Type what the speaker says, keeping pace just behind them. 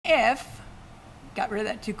if, got rid of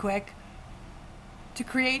that too quick, to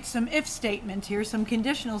create some if statements here, some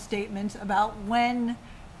conditional statements about when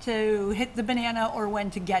to hit the banana or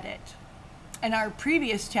when to get it. And our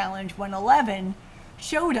previous challenge, 111,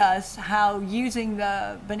 showed us how using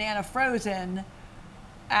the banana frozen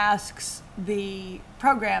asks the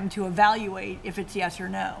program to evaluate if it's yes or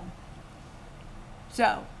no.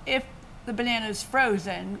 So if the banana is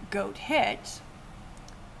frozen, goat hit.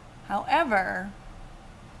 However,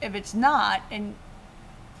 if it's not, and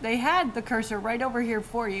they had the cursor right over here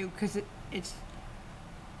for you because it's,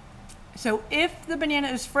 so if the banana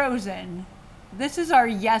is frozen, this is our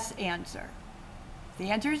yes answer. If the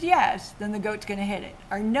answer is yes, then the goat's going to hit it.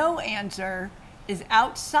 Our no answer is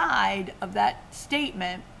outside of that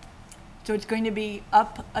statement, so it's going to be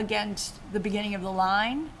up against the beginning of the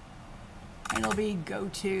line, and it'll be go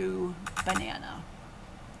to banana.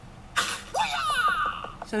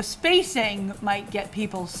 So spacing might get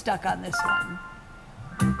people stuck on this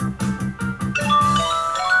one.